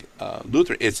Catholic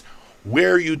Lutheran. It's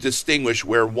where you distinguish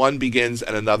where one begins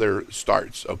and another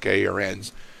starts, okay, or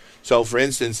ends. So, for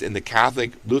instance, in the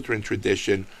Catholic Lutheran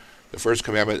tradition, the first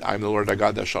commandment, I am the Lord thy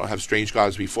God, thou shalt not have strange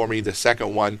gods before me. The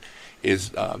second one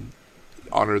is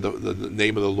honor the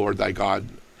name of the Lord thy God.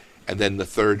 And then the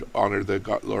third, honor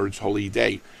the Lord's holy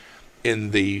day.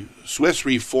 In the Swiss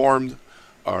Reformed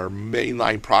or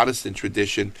mainline Protestant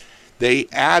tradition, they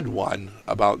add one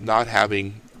about not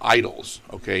having idols,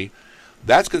 okay?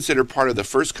 That's considered part of the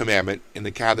first commandment in the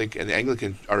Catholic and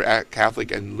Anglican, or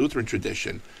Catholic and Lutheran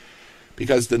tradition,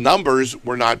 because the numbers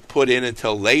were not put in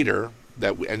until later.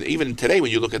 And even today, when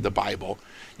you look at the Bible,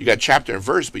 you got chapter and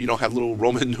verse, but you don't have little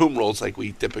Roman numerals like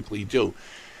we typically do.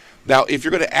 Now, if you're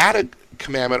going to add a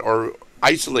commandment or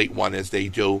isolate one as they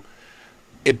do,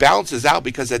 it balances out,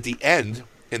 because at the end,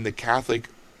 in the Catholic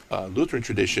Lutheran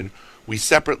tradition, we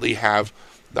separately have,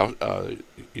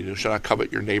 you shall not covet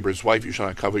your neighbor's wife, you shall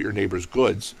not covet your neighbor's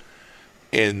goods.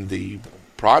 In the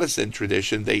Protestant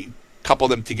tradition, they couple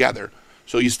them together.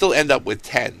 So you still end up with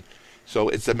 10. So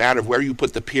it's a matter of where you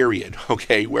put the period,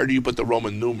 okay? Where do you put the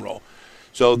Roman numeral?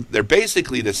 So they're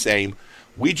basically the same.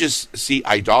 We just see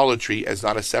idolatry as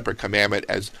not a separate commandment,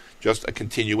 as just a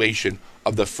continuation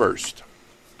of the first.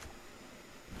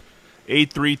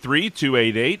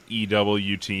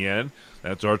 833-288-EWTN.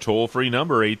 That's our toll-free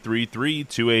number,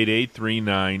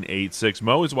 833-288-3986.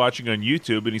 Mo is watching on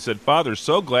YouTube, and he said, Father,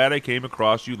 so glad I came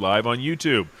across you live on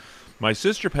YouTube. My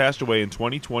sister passed away in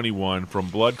 2021 from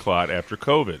blood clot after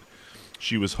COVID.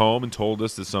 She was home and told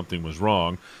us that something was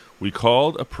wrong. We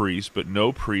called a priest, but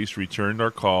no priest returned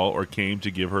our call or came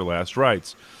to give her last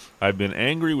rites. I've been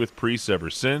angry with priests ever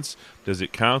since. Does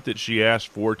it count that she asked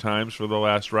 4 times for the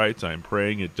last rites? I'm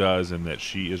praying it does, and that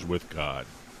she is with God.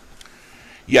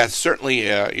 Yes, certainly,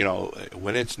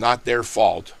 when it's not their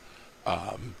fault,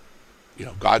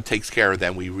 God takes care of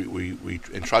them. We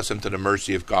entrust them to the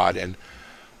mercy of God. And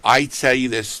I tell you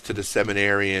this to the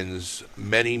seminarians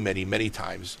many, many, many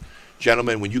times.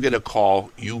 Gentlemen, when you get a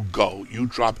call, you go. You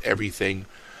drop everything.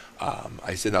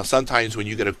 I said, now sometimes when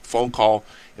you get a phone call,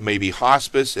 it may be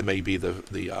hospice, it may be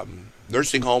the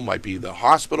nursing home, might be the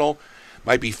hospital,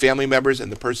 might be family members,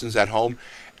 and the person's at home,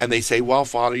 and they say, well,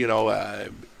 Father,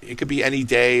 it could be any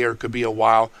day or it could be a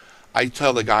while. I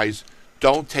tell the guys,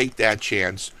 don't take that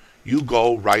chance. You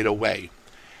go right away.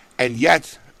 And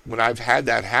yet, when I've had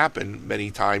that happen many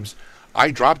times,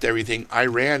 I dropped everything. I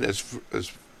ran as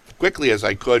quickly as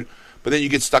I could, but then you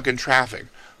get stuck in traffic.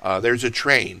 There's a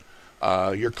train.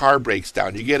 Your car breaks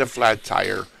down. You get a flat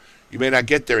tire. You may not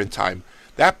get there in time.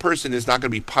 That person is not going to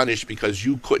be punished because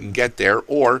you couldn't get there,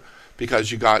 or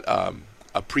because you got a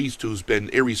priest who's been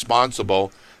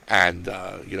irresponsible and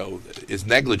is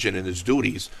negligent in his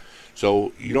duties.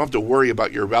 So you don't have to worry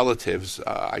about your relatives.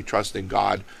 I trust in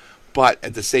God. But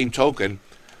at the same token,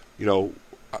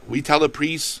 we tell the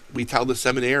priests, we tell the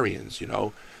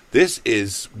seminarians, this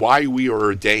is why we are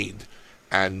ordained.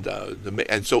 And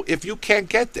so if you can't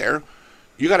get there,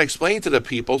 you got to explain to the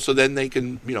people so then they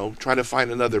can, try to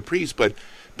find another priest. But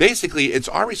basically, it's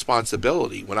our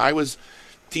responsibility. When I was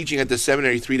teaching at the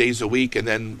seminary 3 days a week, and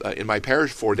then in my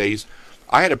parish 4 days,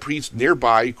 I had a priest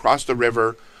nearby, crossed the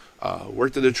river,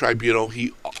 worked at the tribunal.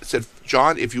 He said,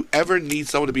 John, if you ever need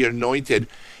someone to be anointed,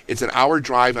 it's an hour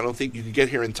drive. I don't think you can get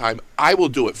here in time. I will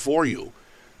do it for you.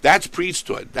 That's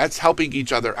priesthood. That's helping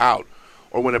each other out.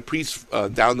 Or when a priest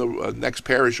down the next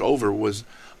parish over was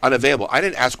unavailable, I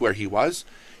didn't ask where he was.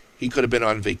 He could have been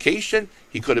on vacation.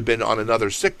 He could have been on another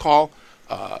sick call.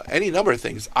 Any number of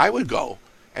things. I would go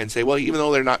and say, well, even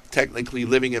though they're not technically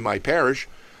living in my parish,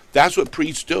 that's what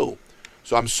priests do.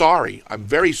 So I'm sorry. I'm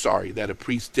very sorry that a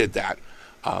priest did that.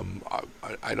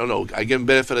 I don't know. I give him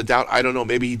benefit of doubt. I don't know.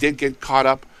 Maybe he did get caught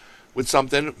up with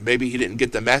something. Maybe he didn't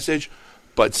get the message.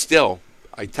 But still,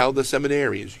 I tell the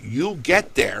seminarians, you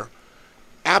get there.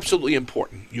 Absolutely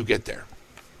important. You get there.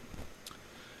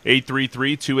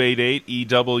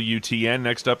 833-288-EWTN.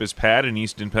 Next up is Pat in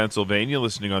Easton, Pennsylvania,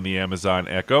 listening on the Amazon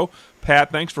Echo.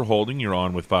 Pat, thanks for holding. You're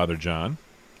on with Father John.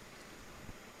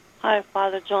 Hi,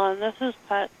 Father John. This is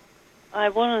Pat. I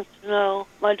wanted to know,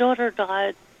 my daughter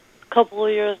died a couple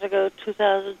of years ago,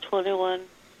 2021.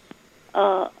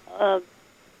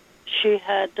 She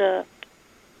had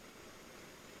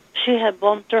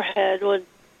bumped her head when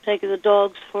taking the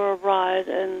dogs for a ride,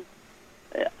 and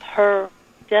her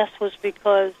death was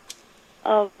because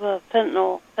of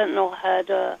fentanyl. Fentanyl had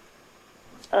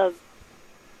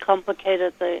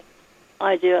complicated the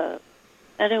idea.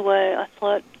 Anyway, I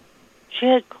thought she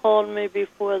had called me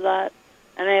before that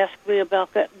and asked me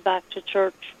about getting back to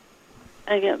church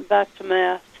and getting back to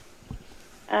Mass.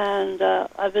 And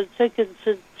I've been thinking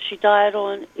since she died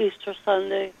on Easter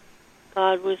Sunday,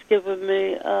 God was giving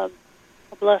me a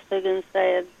blessing and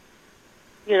saying,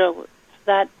 you know,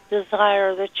 that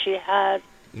desire that she had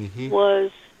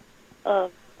was a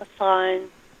sign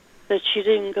that she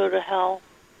didn't go to hell.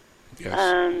 Yes.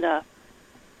 And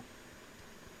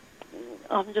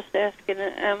I'm just asking,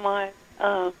 am I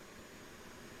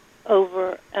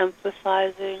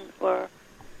overemphasizing, or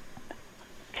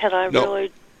can I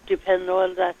really depend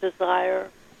on that desire?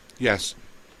 Yes,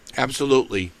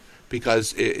 absolutely,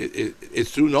 because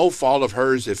it's through no fault of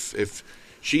hers. If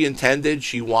she intended,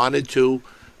 she wanted to,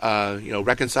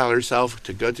 reconcile herself,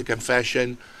 to go to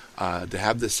confession, to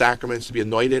have the sacraments, to be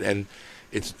anointed, and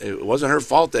it wasn't her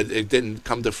fault that it didn't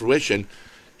come to fruition.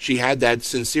 She had that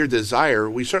sincere desire.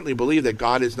 We certainly believe that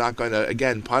God is not going to,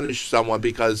 again, punish someone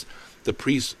because the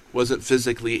priest wasn't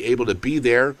physically able to be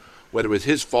there, whether it was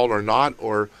his fault or not,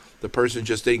 or the person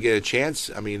just didn't get a chance.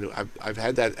 I mean, I've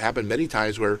had that happen many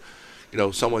times where,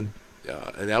 someone,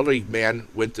 an elderly man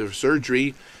went to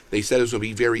surgery. They said it was going to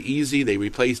be very easy. They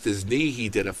replaced his knee. He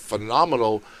did a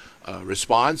phenomenal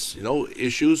response,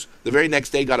 issues. The very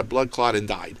next day got a blood clot and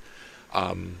died.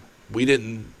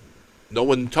 No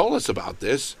one told us about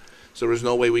this, so there was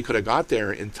no way we could have got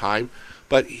there in time.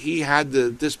 But he had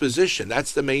the disposition.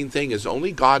 That's the main thing, is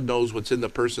only God knows what's in the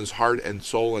person's heart and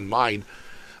soul and mind.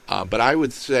 But I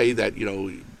would say that,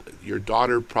 your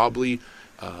daughter probably,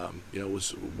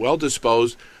 was well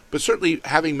disposed. But certainly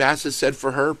having masses said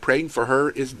for her, praying for her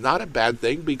is not a bad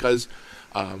thing because,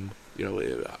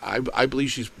 I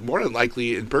believe she's more than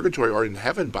likely in purgatory or in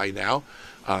heaven by now.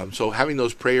 So having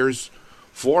those prayers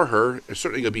for her is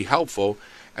certainly going to be helpful.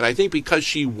 And I think because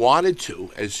she wanted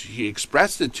to, as she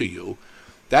expressed it to you,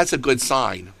 that's a good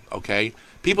sign, okay?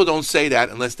 People don't say that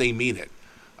unless they mean it,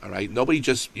 all right? Nobody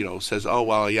just, says, oh,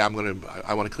 well, yeah,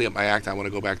 I want to clean up my act, I want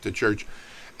to go back to church,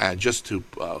 and just to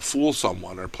fool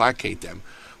someone or placate them.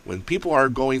 When people are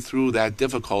going through that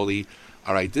difficulty,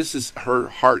 all right, this is her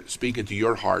heart speaking to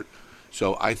your heart.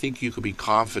 So I think you could be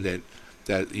confident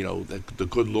that, that the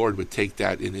good Lord would take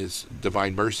that in his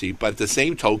divine mercy. But at the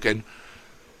same token,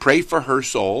 pray for her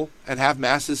soul and have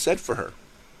masses said for her.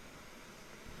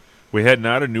 We head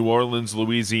now to New Orleans,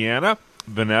 Louisiana.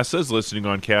 Vanessa is listening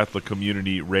on Catholic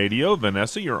Community Radio.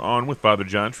 Vanessa, you're on with Father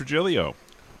John Trigilio.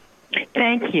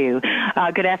 Thank you.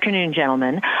 Good afternoon,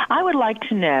 gentlemen. I would like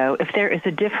to know if there is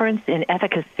a difference in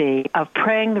efficacy of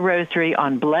praying the rosary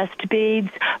on blessed beads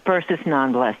versus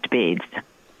non-blessed beads.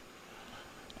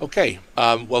 Okay.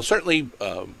 Well, certainly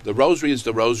the rosary is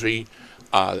the rosary.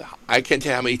 I can't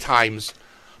tell how many times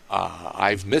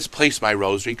I've misplaced my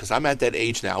rosary because I'm at that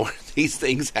age now where these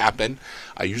things happen.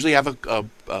 I usually have a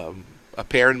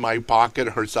pair in my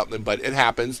pocket or something, but it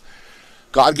happens.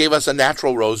 God gave us a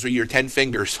natural rosary, your 10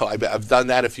 fingers, so I've done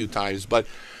that a few times. But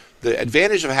the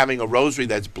advantage of having a rosary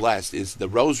that's blessed is the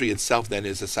rosary itself then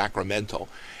is a sacramental.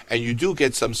 And you do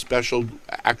get some special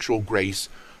actual grace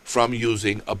from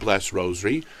using a blessed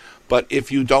rosary. But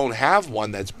if you don't have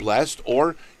one that's blessed,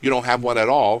 or you don't have one at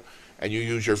all, and you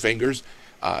use your fingers,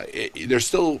 there's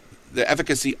still the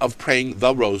efficacy of praying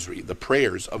the rosary, the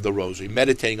prayers of the rosary,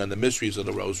 meditating on the mysteries of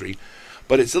the rosary.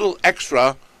 But it's a little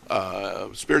extra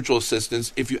spiritual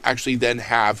assistance if you actually then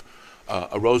have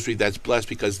a rosary that's blessed,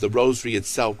 because the rosary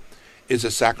itself is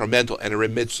a sacramental and it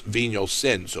remits venial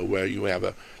sin. So where you have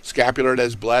a scapular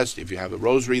that's blessed, if you have a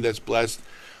rosary that's blessed,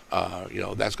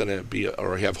 that's going to be,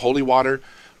 or you have holy water,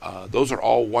 those are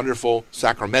all wonderful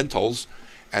sacramentals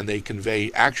and they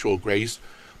convey actual grace.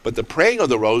 But the praying of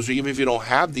the rosary, even if you don't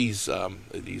have these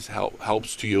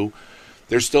helps to you,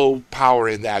 there's still power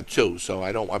in that too. So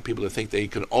I don't want people to think they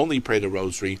can only pray the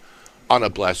rosary on a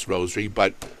blessed rosary,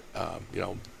 but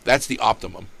that's the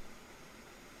optimum.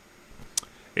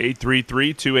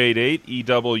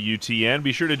 833-288-EWTN.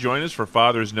 Be sure to join us for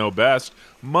Fathers Know Best,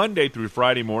 Monday through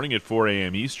Friday morning at 4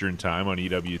 a.m. Eastern Time on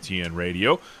EWTN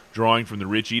Radio. Drawing from the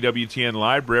rich EWTN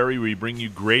library, we bring you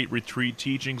great retreat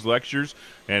teachings, lectures,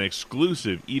 and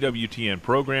exclusive EWTN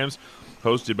programs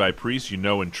hosted by priests you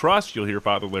know and trust. You'll hear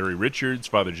Father Larry Richards,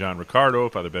 Father John Ricardo,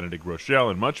 Father Benedict Rochelle,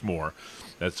 and much more.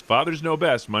 That's Fathers Know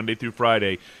Best, Monday through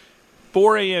Friday,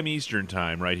 4 a.m. Eastern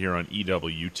Time, right here on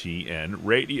EWTN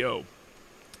Radio.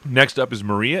 Next up is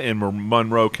Maria in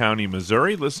Monroe County,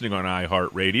 Missouri, listening on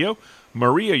iHeartRadio.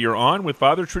 Maria, you're on with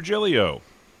Father Trigilio.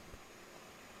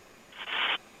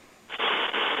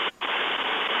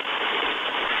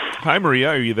 Hi, Maria.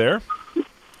 Are you there?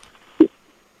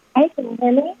 Hi, can you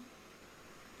hear me?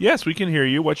 Yes, we can hear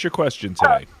you. What's your question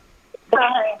today?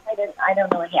 Sorry, I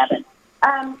don't know what happened.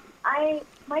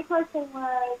 My question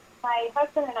was, my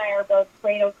husband and I are both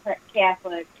cradle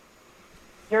Catholics.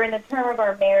 During the term of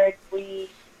our marriage, we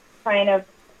kind of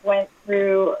went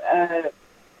through a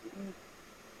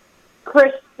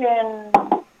Christian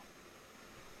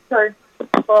church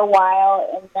for a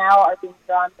while, and now are being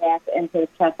drawn back into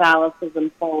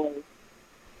Catholicism fully.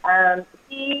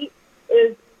 He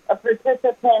is a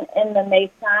participant in the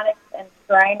Masonic and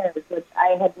Shriners, which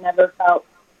I had never felt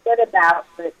good about,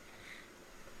 but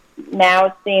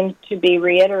now seems to be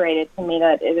reiterated to me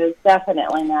that it is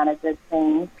definitely not a good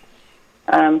thing.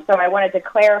 So I wanted to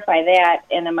clarify that.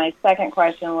 And then my second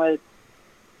question was,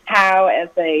 how, as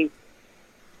a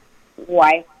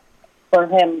wife for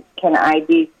him, can I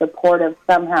be supportive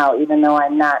somehow, even though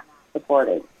I'm not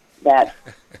supporting that?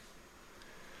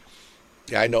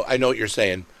 Yeah, I know what you're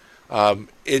saying.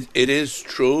 It is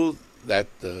true that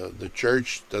the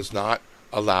church does not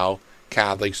allow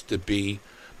Catholics to be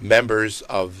members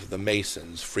of the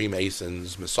Masons,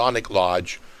 Freemasons, Masonic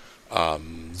Lodge,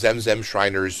 Zem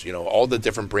Shriners, all the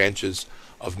different branches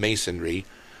of Masonry,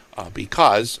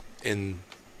 because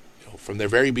from their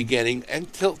very beginning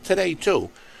and till today too,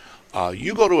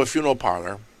 you go to a funeral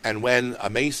parlor, and when a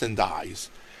Mason dies,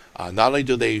 not only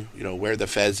do they wear the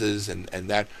fezzes and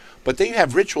that, but they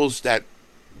have rituals that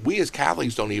we as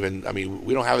Catholics don't even,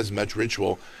 we don't have as much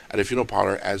ritual at a funeral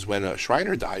parlor as when a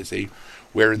Shriner dies. They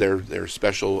wear their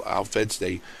special outfits.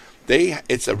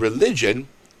 It's a religion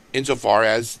insofar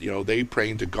as, they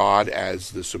praying to God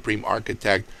as the supreme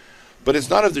architect, but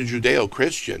it's not of the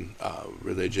Judeo-Christian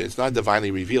religion. It's not divinely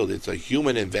revealed. It's a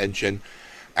human invention.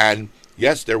 And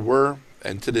yes, there were,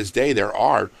 and to this day there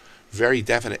are, very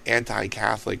definite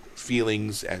anti-Catholic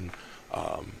feelings and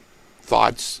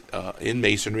thoughts in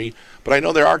Masonry. But I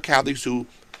know there are Catholics who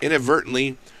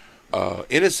inadvertently,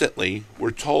 innocently,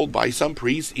 were told by some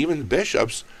priests, even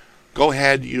bishops, go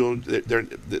ahead,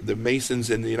 the Masons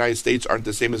in the United States aren't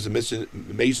the same as the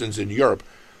Masons in Europe.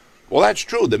 Well, that's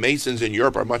true. The Masons in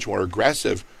Europe are much more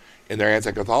aggressive in their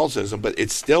anti-Catholicism, but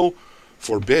it's still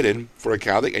forbidden for a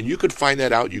Catholic, and you could find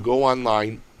that out. You go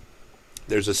online,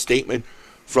 there's a statement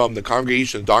from the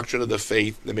Congregation of Doctrine of the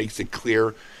Faith that makes it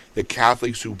clear that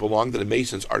Catholics who belong to the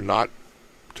Masons are not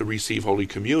to receive Holy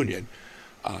Communion.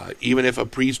 Even if a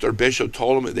priest or bishop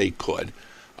told them they could.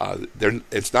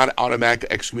 It's not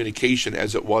automatic excommunication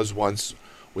as it was once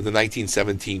with the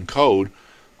 1917 code,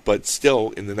 but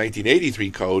still in the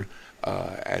 1983 code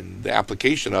and the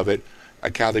application of it, a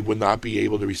Catholic would not be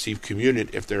able to receive communion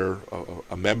if they're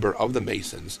a member of the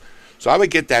Masons. So I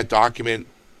would get that document,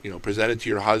 present it to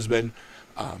your husband,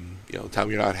 tell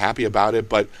him you're not happy about it,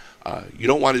 but you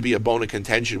don't want to be a bone of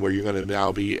contention where you're going to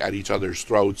now be at each other's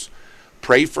throats.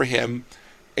 Pray for him.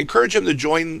 Encourage him to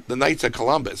join the Knights of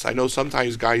Columbus. I know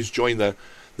sometimes guys join the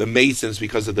Masons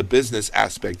because of the business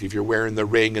aspect. If you're wearing the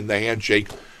ring and the handshake,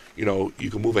 you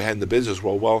can move ahead in the business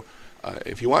world. Well,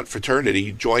 if you want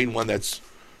fraternity, join one that's,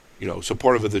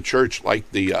 supportive of the church, like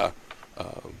the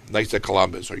Knights of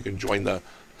Columbus, or you can join the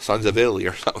Sons of Italy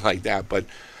or something like that. But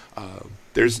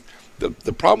there's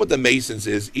the problem with the Masons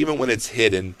is, even when it's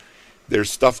hidden, there's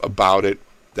stuff about it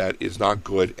that is not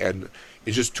good, and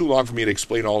it's just too long for me to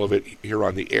explain all of it here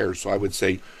on the air. So I would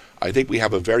say I think we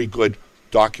have a very good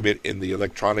document in the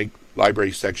electronic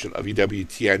library section of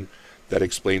EWTN that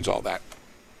explains all that.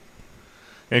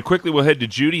 And quickly, we'll head to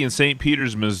Judy in St.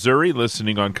 Peters, Missouri,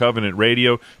 listening on Covenant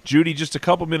Radio. Judy, just a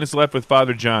couple minutes left with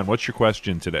Father John. What's your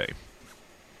question today?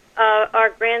 Our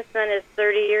grandson is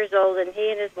 30 years old, and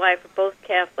he and his wife are both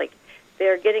Catholic. They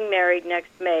are getting married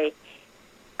next May.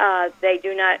 They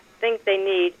do not think they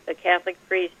need a Catholic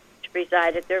priest to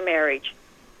preside at their marriage.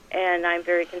 And I'm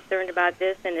very concerned about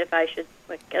this, and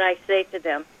what can I say to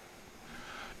them?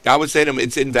 I would say to them,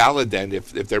 it's invalid then.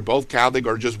 If they're both Catholic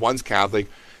or just one's Catholic,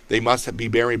 they must be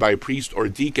married by a priest or a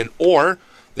deacon, or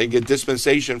they get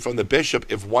dispensation from the bishop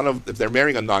if they're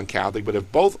marrying a non-Catholic. But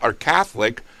if both are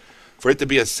Catholic, for it to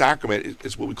be a sacrament,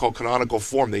 it's what we call canonical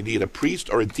form. They need a priest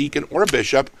or a deacon or a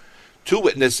bishop, 2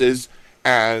 witnesses,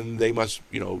 and they must,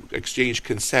 exchange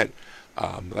consent.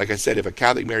 Like I said, if a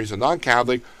Catholic marries a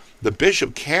non-Catholic, the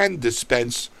bishop can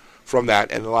dispense from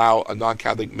that and allow a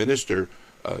non-Catholic minister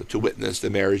to witness the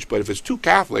marriage. But if it's 2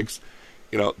 Catholics,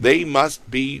 they must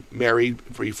be married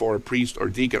before a priest or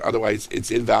deacon, otherwise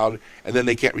it's invalid, and then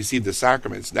they can't receive the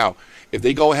sacraments. Now, if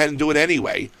they go ahead and do it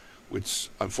anyway, which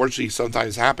unfortunately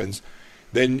sometimes happens,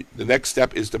 then the next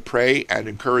step is to pray and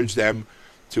encourage them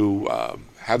to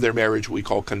have their marriage what we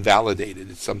call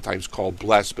convalidated. It's sometimes called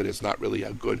blessed, but it's not really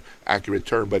a good, accurate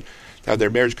term, but to have their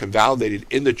marriage convalidated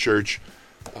in the church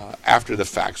after the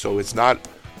fact. So it's not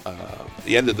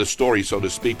the end of the story, so to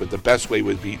speak. But the best way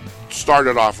would be start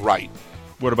it off right.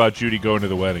 What about Judy going to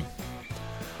the wedding?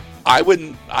 I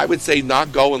would say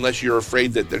not go unless you're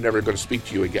afraid that they're never going to speak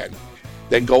to you again.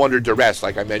 Then go under duress,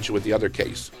 like I mentioned with the other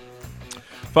case.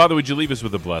 Father, would you leave us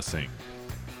with a blessing?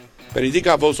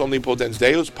 Benedicat vos omnipotens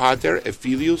Deus, Pater, et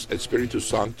Filius, et Spiritus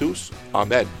Sanctus.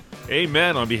 Amen.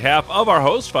 Amen. On behalf of our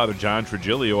host, Father John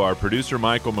Trigilio, our producer,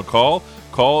 Michael McCall,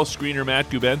 call screener Matt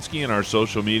Gubensky, and our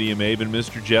social media maven,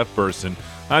 Mr. Jeff Burson,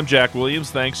 I'm Jack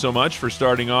Williams. Thanks so much for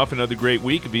starting off another great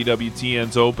week of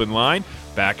EWTN's Open Line.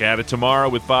 Back at it tomorrow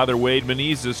with Father Wade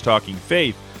Menezes talking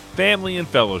faith, family, and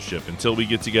fellowship. Until we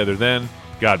get together then,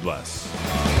 God bless.